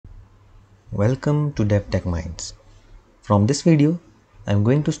Welcome to DevTech Minds. From this video, I am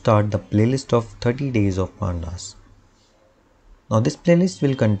going to start the playlist of 30 Days of Pandas. Now this playlist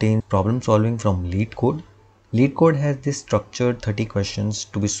will contain problem solving from LeetCode. LeetCode has this structured 30 questions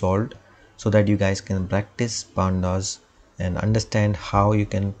to be solved so that you guys can practice pandas and understand how you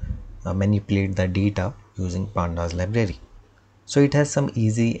can manipulate the data using pandas library. So it has some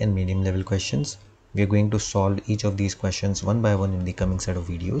easy and medium level questions. We are going to solve each of these questions one by one in the coming set of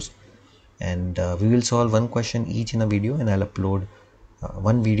videos. And we will solve one question each in a video, and I'll upload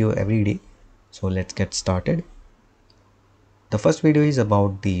one video every day. So let's get started. The first video is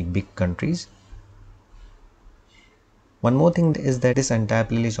about the big countries. One more thing is that this entire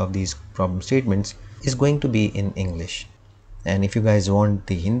playlist of these problem statements is going to be in English, and if you guys want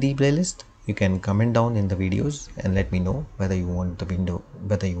the Hindi playlist, you can comment down in the videos and let me know whether you want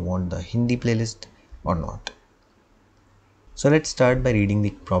the Hindi playlist or not. So let's start by reading the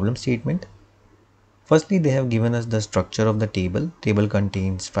problem statement. Firstly, they have given us the structure of the table. Table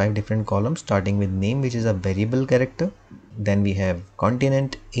contains 5 different columns, starting with name, which is a variable character. Then we have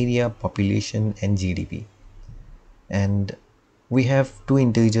continent, area, population, and GDP. And we have 2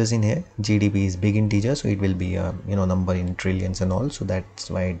 integers in here. GDP is big integer, so it will be a number in trillions and all. So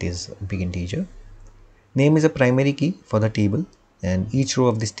that's why it is a big integer. Name is a primary key for the table, and each row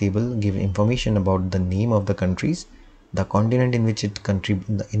of this table gives information about the name of the countries, the continent in which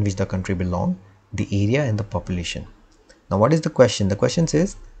the country belongs, the area, and the population. Now what is the question? The question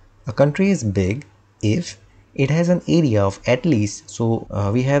says a country is big if it has an area of at least, so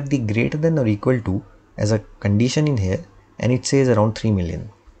we have the greater than or equal to as a condition in here, and it says around 3 million.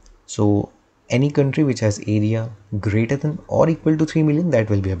 So any country which has area greater than or equal to 3 million, that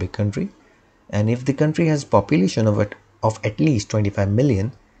will be a big country. And if the country has population of at least 25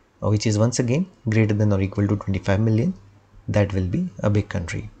 million, which is once again greater than or equal to 25 million, that will be a big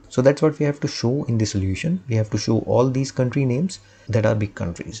country. So that's what we have to show in the solution. We have to show all these country names that are big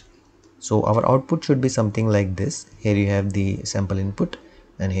countries. So our output should be something like this. Here you have the sample input,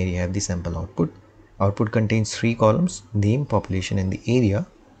 and here you have the sample output. Output contains 3 columns: name, population, and the area.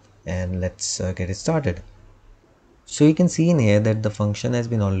 And let's get it started. So you can see in here that the function has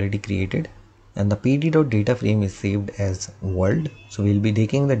been already created, and the pd.data frame is saved as world. So we'll be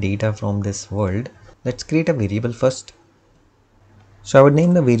taking the data from this world. Let's create a variable first. So I would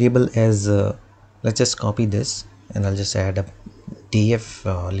name the variable as let's just copy this, and I'll just add a df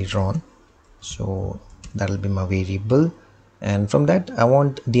later on. So that'll be my variable, and from that I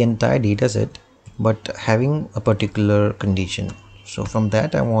want the entire data set but having a particular condition. So from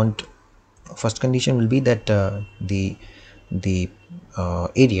that I want, first condition will be that the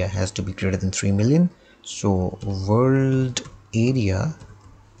area has to be greater than 3 million. So world area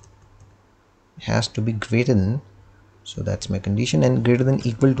has to be greater than, so that's my condition, and greater than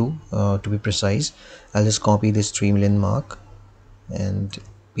equal to be precise. I'll just copy this 3 million mark and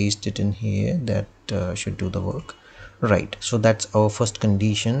paste it in here. That should do the work, right? So that's our first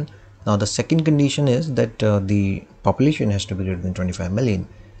condition. Now the second condition is that the population has to be greater than 25 million.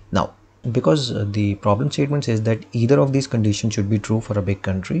 Now because the problem statement says that either of these conditions should be true for a big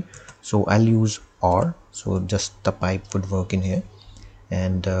country, so I'll use OR. So just the pipe would work in here,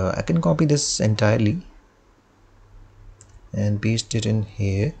 and I can copy this entirely and paste it in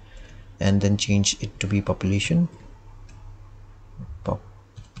here, and then change it to be population,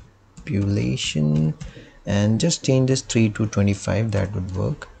 and just change this 3 to 25. That would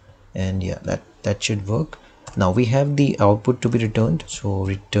work, and yeah, that should work. Now we have the output to be returned, so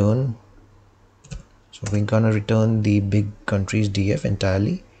return. So we're gonna return the big countries df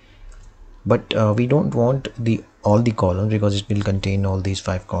entirely, but we don't want all the columns because it will contain all these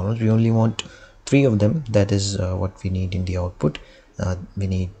 5 columns. We only want 3 of them. That is what we need in the output. We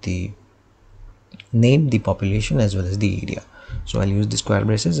need the name, the population, as well as the area. So I'll use the square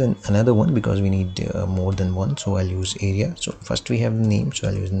braces and another one because we need more than one. So I'll use area. So first we have the name, so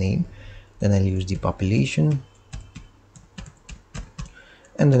I'll use name, then I'll use the population,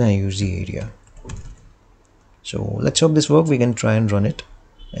 and then I use the area. So let's hope this works. We can try and run it,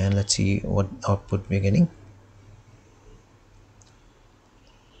 and let's see what output we're getting.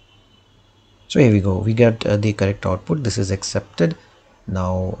 So here we go, we got the correct output. This is accepted.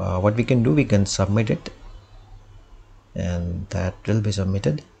 Now what we can do, we can submit it, and that will be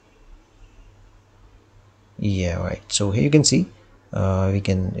submitted. Yeah, right. So here you can see we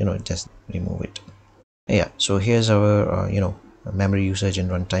can just remove it. Yeah, so here's our memory usage and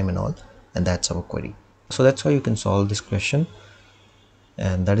runtime and all, and that's our query. So that's how you can solve this question,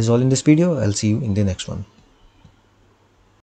 and that is all in this video. I'll see you in the next one.